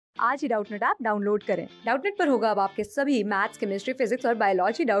आज ही Doubtnut app download करें। Doubtnut पर होगा अब आपके सभी मैथ्स, केमिस्ट्री, फिजिक्स और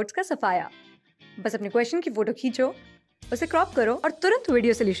बायोलॉजी डाउट्स का सफाया। बस अपने क्वेश्चन की फोटो खींचो, उसे क्रॉप करो और तुरंत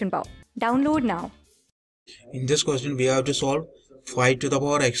वीडियो सोल्यूशन पाओ। Download now. In this question, we have to solve 5 to the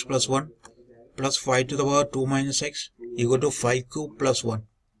power x plus 1 plus 5 to the power 2 minus x equal to 5 cube plus 1.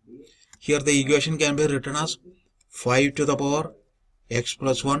 Here the equation can be written as 5 to the power x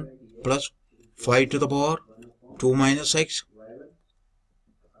plus 1 plus 5 to the power 2 minus x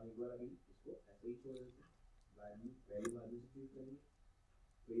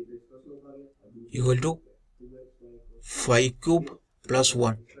equal to 5 cube plus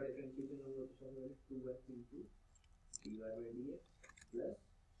 1.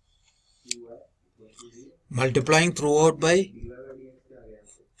 Multiplying throughout by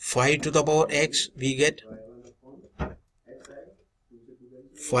 5 to the power x, we get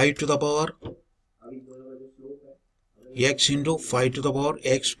 5 to the power x into 5 to the power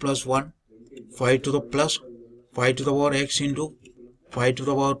x plus 1, 5 to the plus 5 to the power x into 5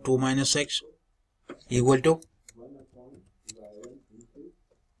 to the power 2 minus x equal to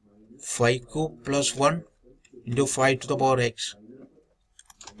 5 cube plus 1 into 5 to the power x,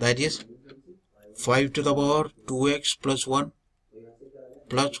 that is 5 to the power 2x plus 1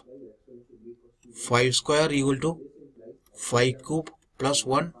 plus 5 square equal to 5 cube plus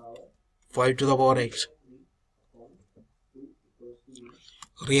 1 5 to the power x.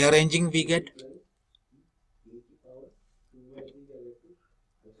 Rearranging, we get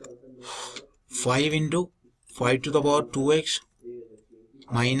 5 into 5 to the power 2x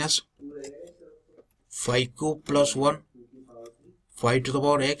minus 5 cube plus 1 5 to the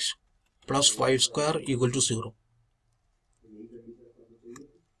power x plus 5 square equal to 0.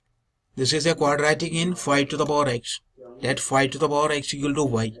 This is a quadratic in 5 to the power x. Let 5 to the power x equal to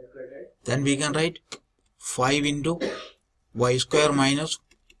y. Then we can write 5 into y square minus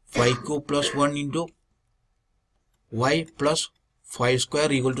 5 cube plus 1 into y plus 5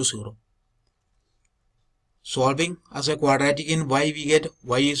 square equal to 0. Solving as a quadratic in y, we get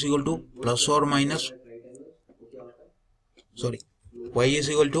y is equal to plus or minus, y is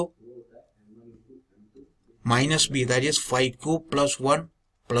equal to minus b, that is 5 cube plus 1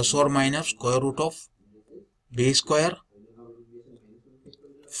 plus or minus square root of b square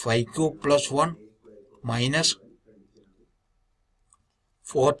 5 cube plus 1 minus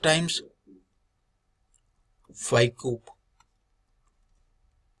 4 times 5 cube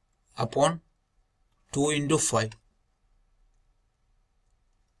upon 2 into 5.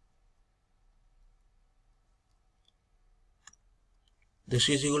 This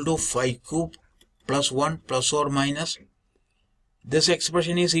is equal to 5 cube plus 1 plus or minus. This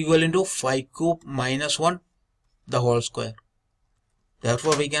expression is equivalent to 5 cube minus 1 the whole square.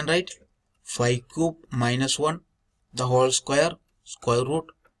 Therefore, we can write 5 cube minus 1 the whole square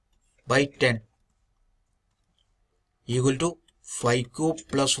root by 10 equal to 5 cube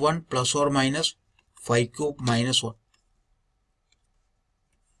plus 1 plus or minus 5 cube minus 1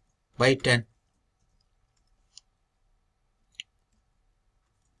 by 10.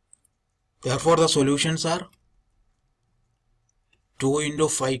 Therefore, the solutions are 2 into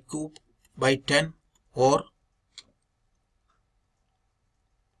 5 cube by 10 or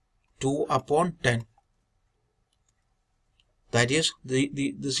 2 upon 10. That is,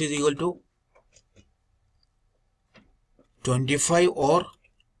 this is equal to 25 or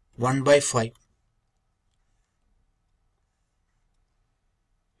 1 by 5.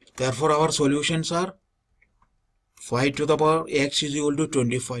 Therefore, our solutions are 5 to the power x is equal to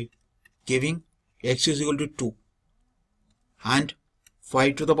 25, giving x is equal to 2, and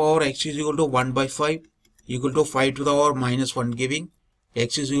 5 to the power x is equal to 1 by 5 equal to 5 to the power minus 1, giving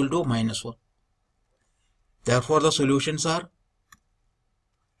x is equal to minus 1. Therefore, the solutions are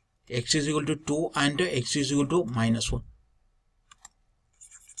x is equal to 2 and x is equal to minus 1.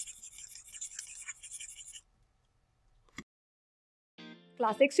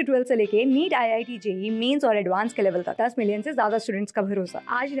 Class 6 से 12 से लेके NEET, IIT, JEE, mains और advance के level तक 10 million से ज्यादा students का भरोसा।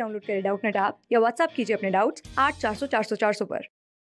 आज ही डाउनलोड करें डाउटनेट ऐप या व्हाट्सएप कीजिए अपने डाउट्स 8400 400 400 पर।